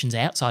competitions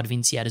outside of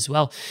INSEAD as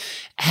well.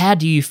 How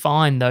do you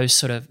find those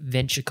sort of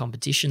venture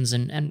competitions,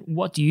 and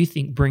what do you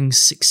think brings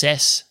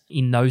success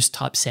in those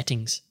type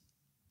settings?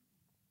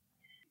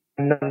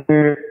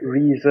 Another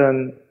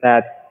reason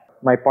that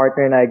my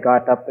partner and I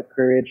got up the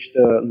courage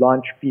to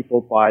launch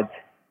People Pods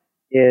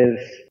is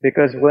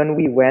because when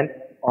we went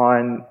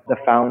on the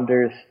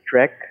Founders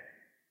Trek,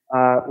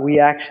 we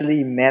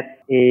actually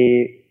met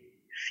a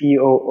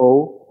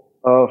COO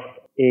of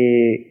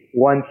a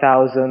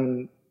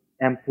 1,000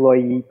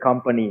 employee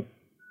company,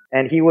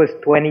 and he was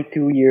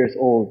 22 years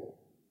old.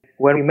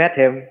 When we met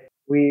him,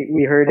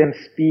 we heard him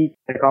speak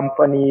the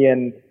company,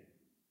 and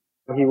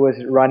he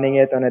was running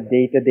it on a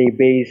day-to-day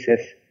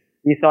basis.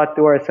 We thought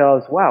to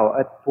ourselves, wow,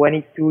 a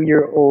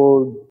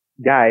 22-year-old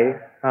guy,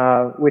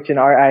 which in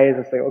our eyes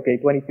is like, okay,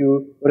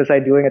 22, what was I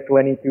doing at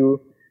 22?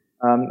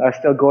 I was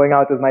still going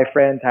out with my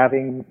friends,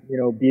 having,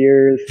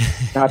 beers,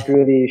 not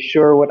really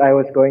sure what I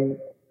was going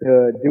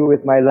to do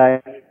with my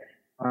life.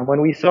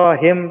 When we saw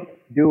him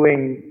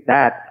doing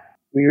that,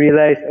 we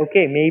realized,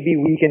 okay, maybe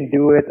we can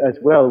do it as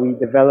well. We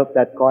developed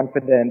that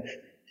confidence,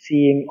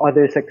 seeing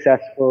other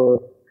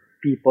successful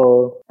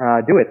people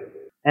do it.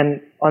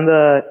 And on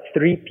the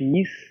 3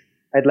 Ps,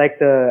 I'd like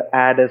to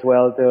add as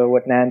well to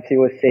what Nancy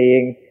was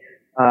saying.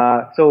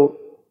 So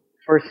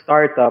for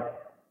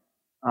startup,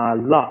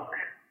 luck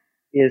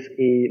is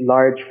a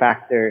large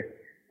factor.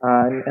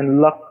 And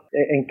luck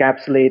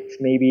encapsulates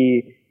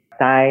maybe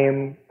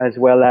time as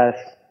well as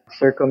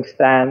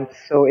circumstance.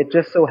 So it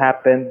just so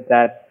happened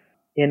that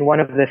in one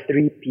of the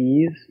 3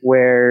 Ps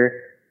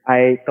where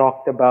I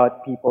talked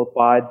about People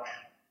Pods,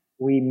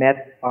 we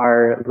met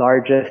our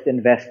largest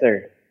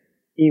investor.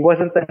 He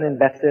wasn't an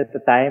investor at the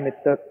time.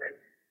 It took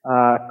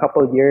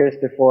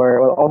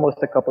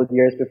almost a couple of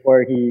years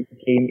before he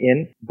came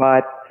in.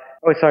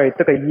 It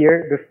took a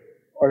year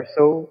or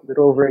so, a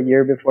little over a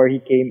year before he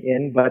came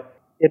in. But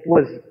it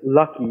was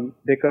lucky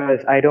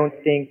because I don't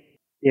think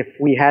if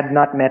we had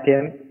not met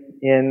him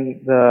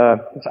in the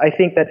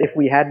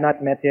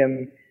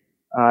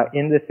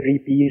 3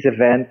 Ps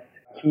event,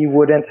 he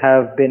wouldn't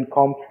have been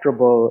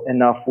comfortable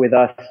enough with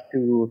us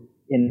to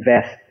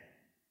invest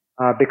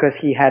because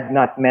he had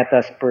not met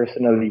us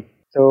personally.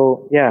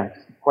 So yeah,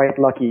 quite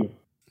lucky.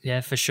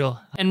 Yeah, for sure.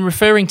 And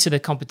referring to the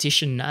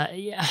competition,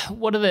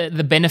 what are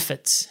the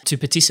benefits to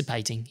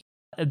participating?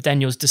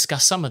 Daniel's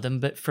discussed some of them,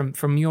 but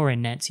from your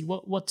end, Nancy,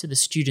 what do the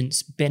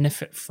students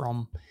benefit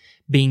from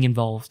being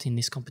involved in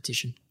this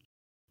competition?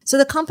 So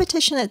the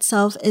competition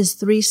itself is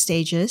 3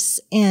 stages,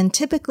 and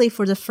typically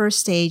for the first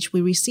stage,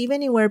 we receive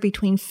anywhere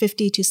between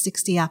 50 to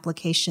 60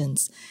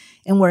 applications.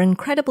 And we're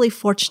incredibly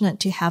fortunate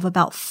to have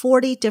about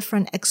 40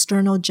 different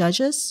external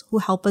judges who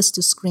help us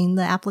to screen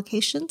the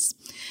applications.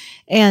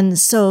 And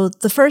so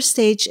the first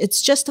stage,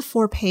 it's just a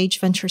 4-page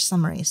venture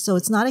summary. So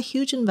it's not a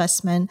huge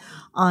investment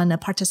on a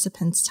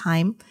participant's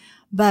time.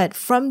 But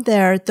from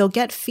there, they'll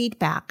get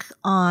feedback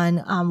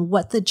on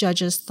what the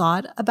judges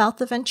thought about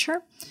the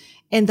venture.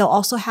 And they'll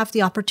also have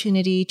the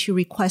opportunity to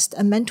request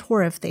a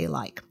mentor if they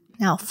like.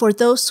 Now, for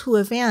those who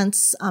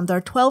advance, there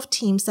are 12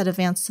 teams that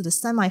advance to the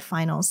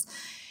semifinals.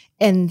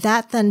 And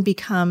that then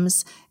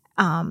becomes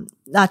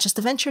not just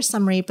a venture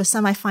summary, but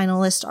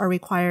semifinalists are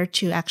required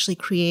to actually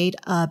create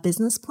a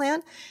business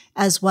plan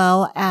as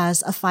well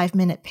as a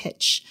 5-minute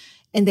pitch.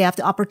 And they have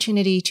the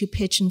opportunity to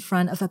pitch in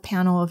front of a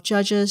panel of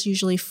judges,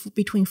 usually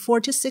between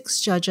 4 to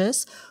 6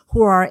 judges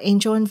who are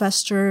angel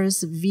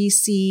investors,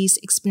 VCs,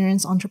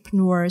 experienced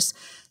entrepreneurs.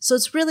 So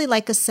it's really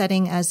like a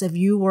setting as if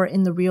you were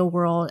in the real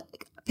world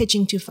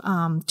pitching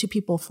to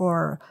people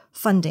for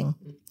funding.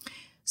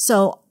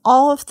 So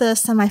all of the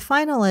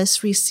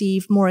semifinalists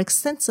receive more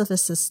extensive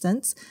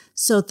assistance.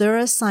 So they're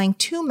assigned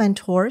 2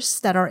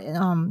 mentors that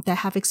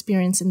have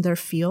experience in their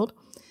field.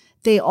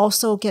 They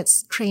also get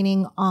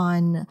training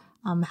on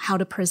how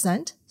to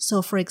present.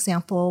 So for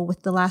example,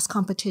 with the last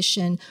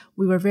competition,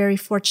 we were very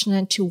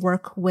fortunate to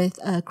work with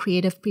a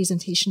creative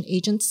presentation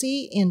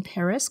agency in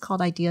Paris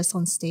called Ideas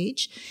on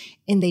Stage.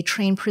 And they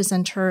train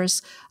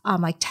presenters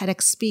like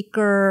TEDx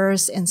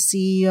speakers and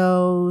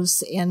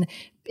CEOs and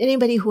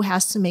anybody who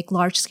has to make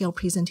large-scale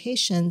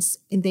presentations.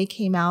 And they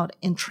came out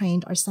and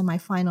trained our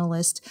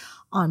semifinalists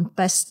on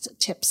best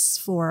tips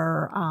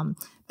for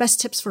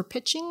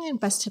pitching and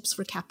best tips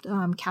for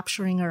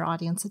capturing our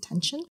audience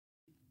attention.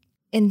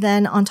 And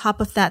then on top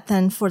of that,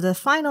 then for the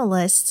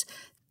finalists,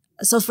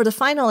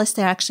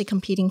 they're actually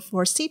competing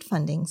for seed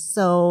funding.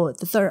 So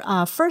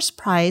the first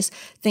prize,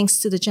 thanks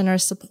to the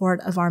generous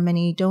support of our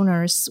many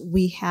donors,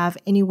 we have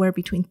anywhere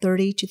between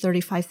 30 to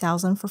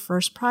 35,000 for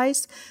first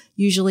prize,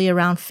 usually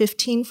around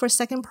 15 for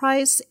second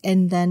prize,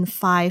 and then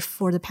 5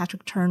 for the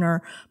Patrick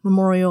Turner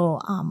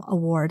Memorial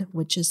Award,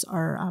 which is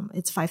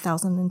it's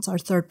 5,000 and it's our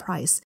third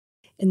prize.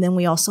 And then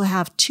we also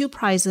have 2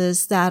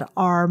 prizes that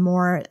are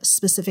more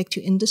specific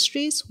to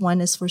industries.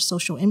 One is for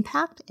social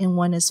impact and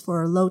one is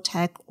for low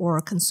tech or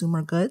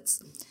consumer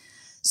goods.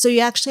 So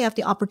you actually have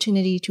the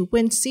opportunity to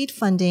win seed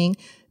funding.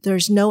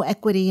 There's no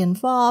equity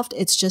involved.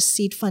 It's just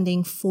seed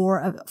funding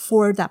for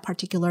that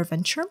particular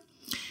venture.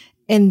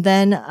 And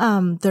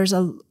then there's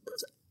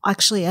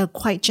actually a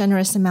quite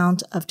generous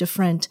amount of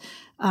different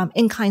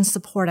in-kind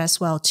support as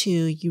well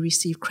too. You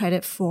receive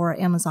credit for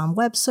Amazon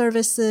Web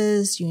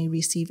Services. You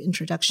receive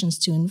introductions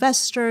to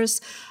investors.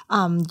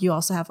 You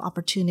also have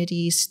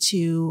opportunities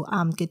to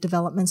get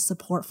development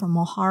support from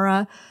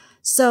Mohara.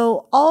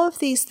 So all of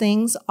these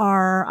things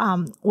are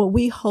what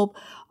we hope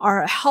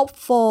are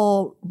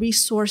helpful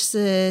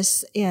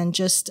resources and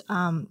just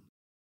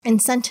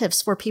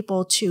incentives for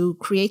people to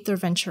create their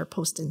venture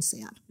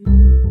post-INSEAD.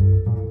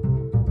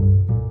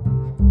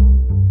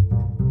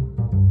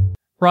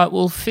 Right,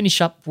 we'll finish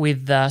up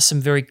with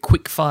some very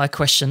quick-fire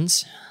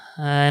questions.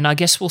 And I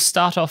guess we'll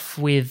start off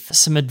with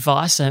some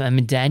advice. I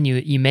mean, Dan,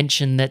 you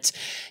mentioned that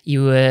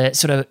you were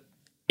sort of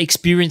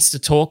experienced a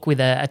talk with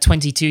a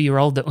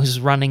 22-year-old that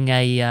was running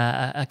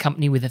a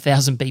company with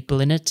 1,000 people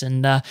in it.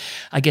 And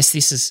I guess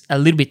this is a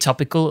little bit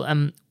topical.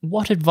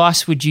 What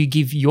advice would you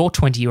give your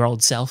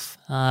 20-year-old self,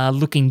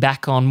 looking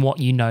back on what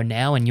you know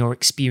now and your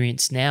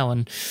experience now?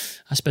 And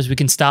I suppose we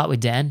can start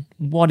with Dan.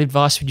 What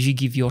advice would you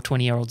give your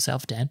 20-year-old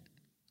self, Dan?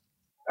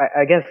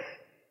 I guess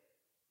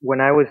when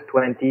I was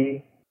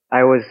 20,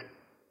 I was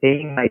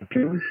paying my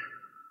dues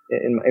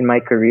in my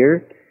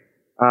career,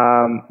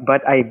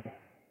 but I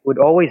would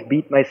always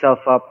beat myself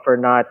up for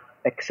not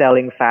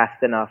excelling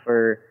fast enough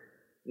or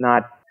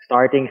not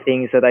starting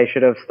things that I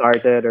should have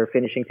started or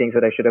finishing things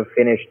that I should have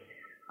finished.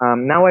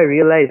 Now I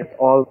realize it's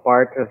all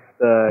part of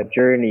the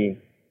journey.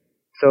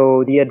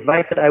 So the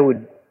advice that I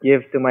would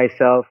give to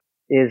myself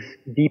is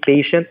be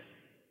patient,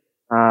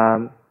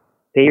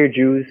 pay your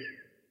dues,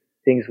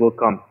 things will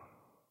come.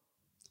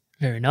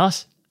 Very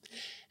nice.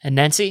 And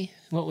Nancy,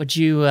 what would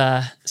you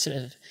sort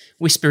of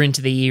whisper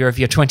into the ear of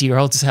your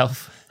 20-year-old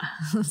self?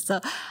 So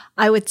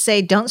I would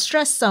say don't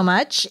stress so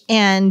much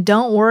and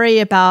don't worry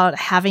about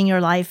having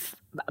your life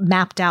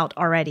mapped out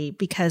already,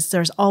 because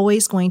there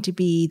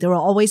will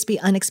always be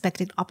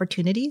unexpected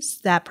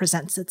opportunities that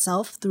presents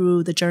itself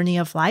through the journey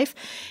of life.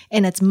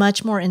 And it's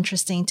much more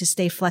interesting to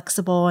stay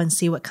flexible and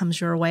see what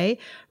comes your way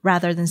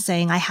rather than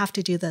saying, I have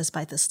to do this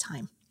by this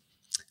time.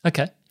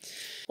 Okay.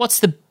 What's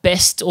the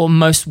best or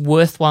most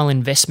worthwhile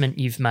investment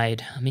you've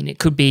made? I mean, it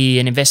could be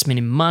an investment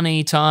in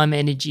money, time,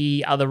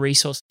 energy, other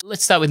resources.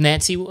 Let's start with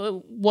Nancy.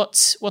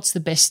 What's the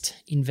best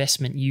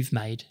investment you've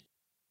made?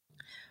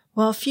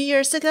 Well, a few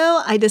years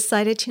ago, I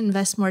decided to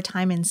invest more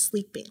time in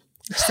sleeping,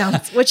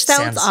 which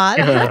sounds odd.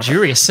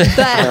 Luxurious.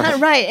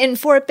 But, right. And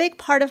for a big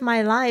part of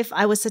my life,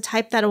 I was the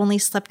type that only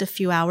slept a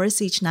few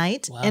hours each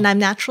night. Wow. And I'm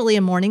naturally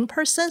a morning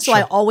person, so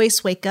I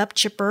always wake up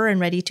chipper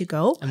and ready to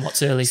go. And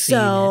what's early for you,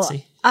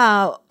 Nancy?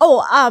 Well,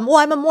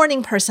 I'm a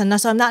morning person,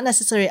 so I'm not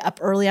necessarily up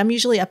early. I'm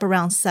usually up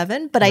around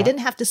 7, but I didn't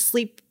have to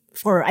sleep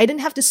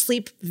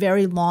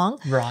very long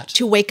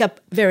to wake up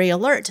very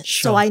alert.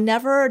 Sure. So I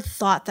never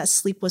thought that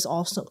sleep was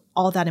also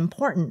all that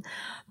important.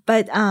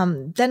 But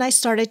then I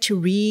started to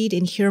read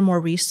and hear more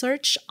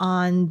research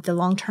on the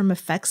long-term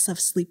effects of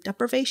sleep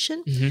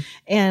deprivation. Mm-hmm.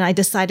 And I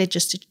decided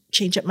just to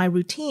change up my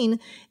routine.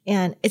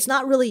 And it's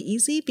not really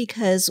easy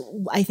because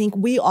I think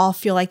we all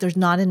feel like there's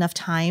not enough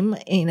time,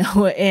 in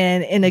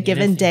a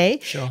given day.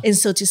 Sure. And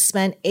so to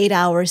spend 8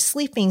 hours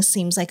sleeping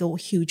seems like a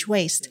huge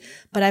waste.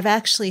 But I've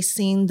actually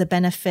seen the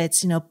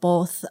benefits,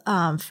 both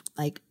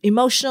like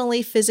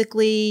emotionally,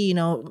 physically,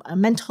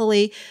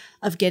 mentally,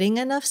 of getting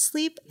enough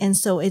sleep. And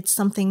so it's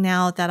something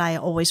now that I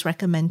always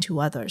recommend to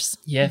others.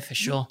 Yeah, for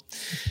sure.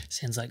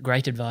 Sounds like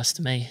great advice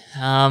to me.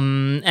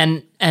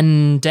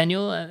 And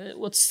Daniel,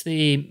 what's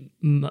the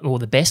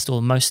best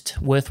or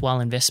most worthwhile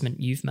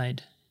investment you've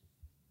made?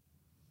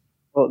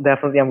 Well,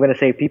 definitely I'm going to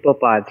say People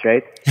Pods,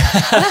 right?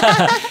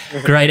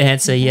 Great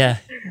answer, yeah.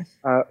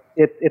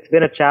 It's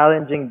been a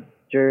challenging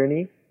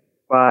journey,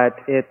 but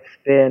it's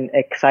been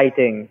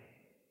exciting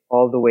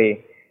all the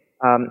way.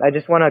 I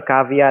just want to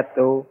caveat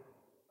though,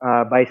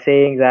 by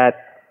saying that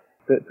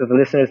to the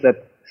listeners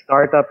that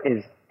startup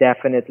is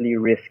definitely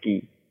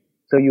risky.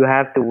 So you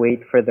have to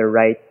wait for the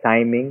right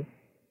timing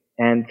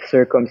and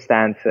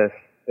circumstances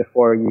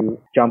before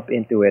you jump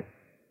into it.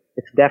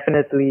 It's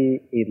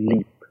definitely a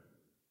leap.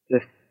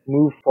 Just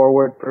move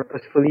forward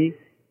purposefully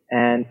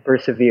and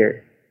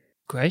persevere.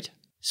 Great.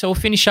 So we'll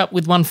finish up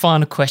with one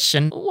final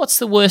question. What's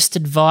the worst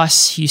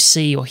advice you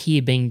see or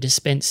hear being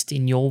dispensed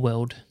in your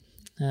world?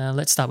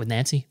 Let's start with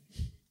Nancy.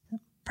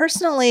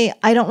 Personally,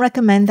 I don't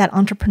recommend that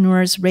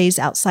entrepreneurs raise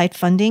outside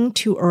funding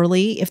too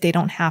early if they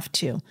don't have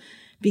to.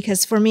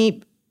 Because for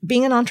me,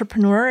 being an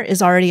entrepreneur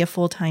is already a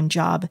full-time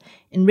job,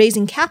 and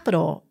raising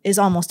capital is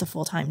almost a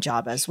full-time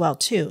job as well,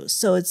 too.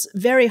 So it's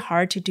very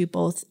hard to do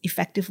both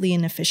effectively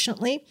and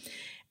efficiently.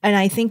 And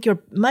I think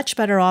you're much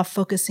better off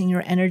focusing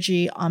your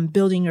energy on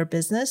building your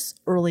business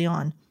early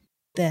on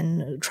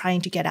than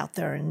trying to get out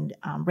there and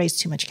raise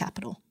too much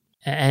capital.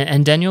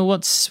 And Daniel,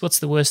 what's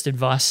the worst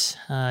advice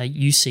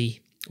you see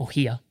or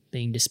hear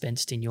being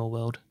dispensed in your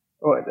world?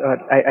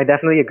 I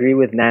definitely agree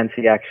with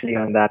Nancy actually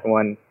on that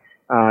one.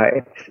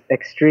 it's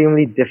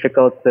extremely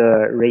difficult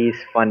to raise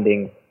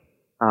funding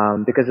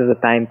because of the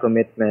time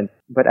commitment.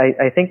 But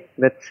I think,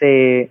 let's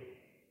say,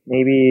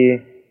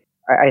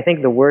 I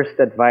think the worst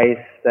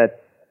advice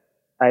that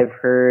I've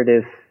heard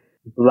is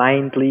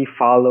blindly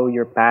follow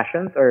your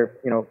passions, or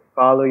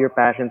follow your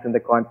passions in the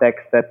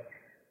context that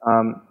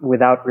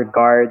without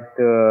regard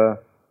to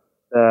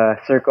the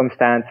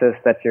circumstances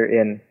that you're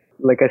in.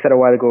 Like I said a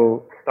while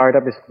ago,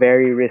 startup is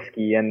very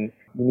risky, and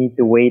you need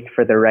to wait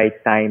for the right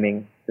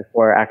timing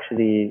before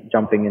actually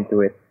jumping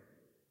into it.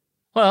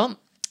 Well,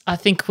 I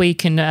think we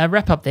can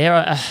wrap up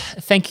there.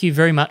 Thank you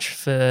very much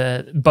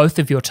for both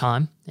of your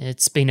time.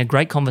 It's been a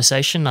great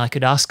conversation. I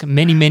could ask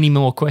many, many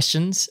more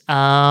questions,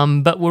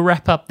 but we'll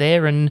wrap up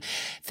there. And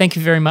thank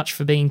you very much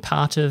for being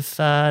part of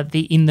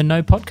the In the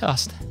Know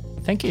podcast.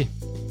 Thank you.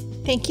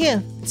 Thank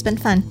you. It's been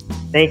fun.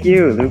 Thank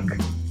you, Luke.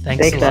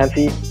 Thanks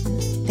Nancy.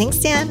 Thanks,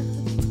 Dan.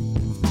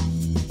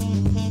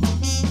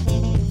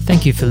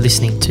 Thank you for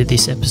listening to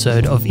this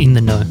episode of In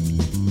the Know.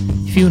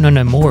 If you want to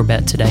know more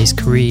about today's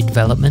career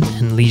development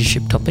and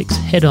leadership topics,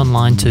 head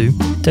online to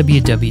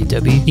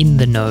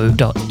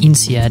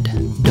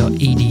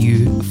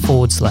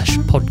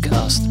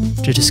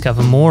www.insead.edu/podcast. To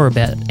discover more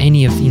about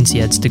any of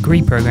INSEAD's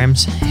degree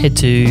programs, head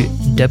to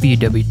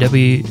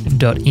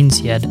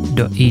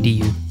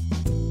www.insead.edu.